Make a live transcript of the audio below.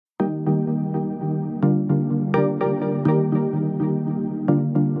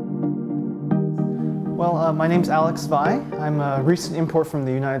My name's Alex Vai. I'm a recent import from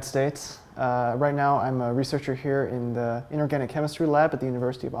the United States. Right now I'm a researcher here in the Inorganic Chemistry Lab at the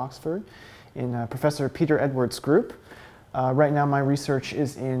University of Oxford in Professor Peter Edwards' group. Right now my research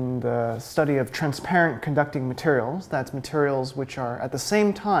is in the study of transparent conducting materials. That's materials which are at the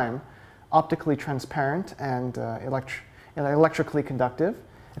same time optically transparent and electrically conductive.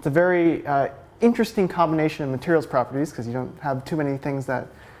 It's a very interesting combination of materials properties because you don't have too many things that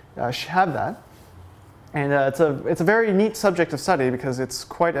have that. And it's a very neat subject of study because it's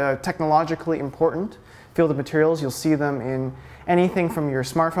quite a technologically important field of materials. You'll see them in anything from your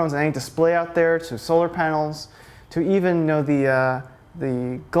smartphones and any display out there to solar panels to even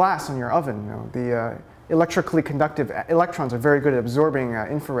the glass on your oven. The electrically conductive electrons are very good at absorbing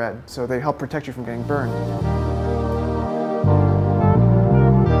infrared, so they help protect you from getting burned.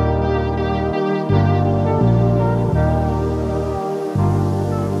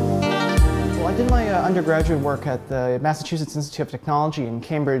 I did my undergraduate work at the Massachusetts Institute of Technology in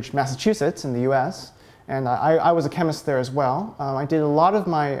Cambridge, Massachusetts in the US, and I was a chemist there as well. I did a lot of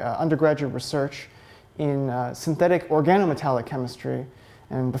my undergraduate research in synthetic organometallic chemistry,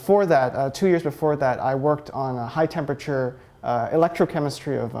 and before that, 2 years before that, I worked on a high temperature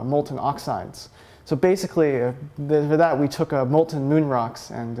electrochemistry of molten oxides. So basically, for that we took molten moon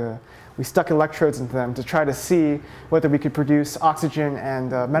rocks and we stuck electrodes into them to try to see whether we could produce oxygen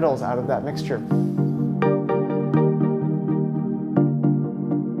and metals out of that mixture.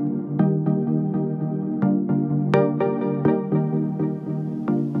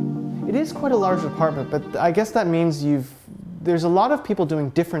 It is quite a large department, but I guess that means there's a lot of people doing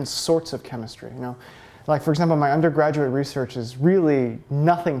different sorts of chemistry. Like for example, my undergraduate research is really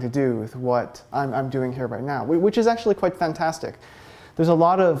nothing to do with what I'm doing here right now, which is actually quite fantastic. There's a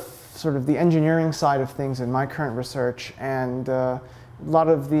lot of sort of the engineering side of things in my current research and a lot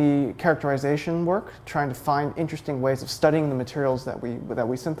of the characterization work, trying to find interesting ways of studying the materials that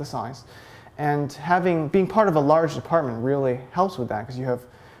we synthesize. And being part of a large department really helps with that because you have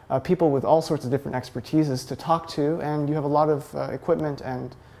people with all sorts of different expertises to talk to, and you have a lot of equipment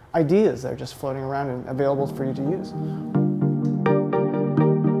and ideas that are just floating around and available for you to use.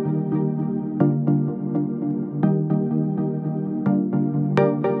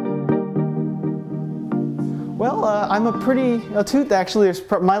 Well, I'm a pretty, actually,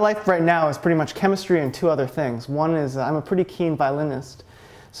 my life right now is pretty much chemistry and two other things. One is I'm a pretty keen violinist.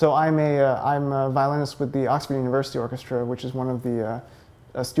 So I'm a violinist with the Oxford University Orchestra, which is one of the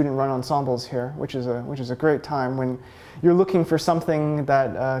student-run ensembles here, which is a great time when you're looking for something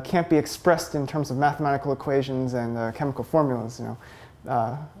that can't be expressed in terms of mathematical equations and chemical formulas.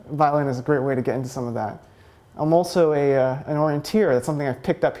 Violin is a great way to get into some of that. I'm also an orienteer. That's something I've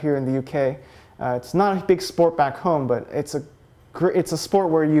picked up here in the UK. It's not a big sport back home, but it's a sport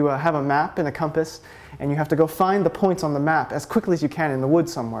where you have a map and a compass, and you have to go find the points on the map as quickly as you can in the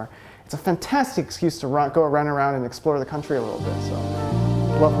woods somewhere. It's a fantastic excuse to go run around and explore the country a little bit. So,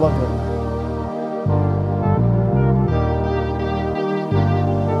 love doing that.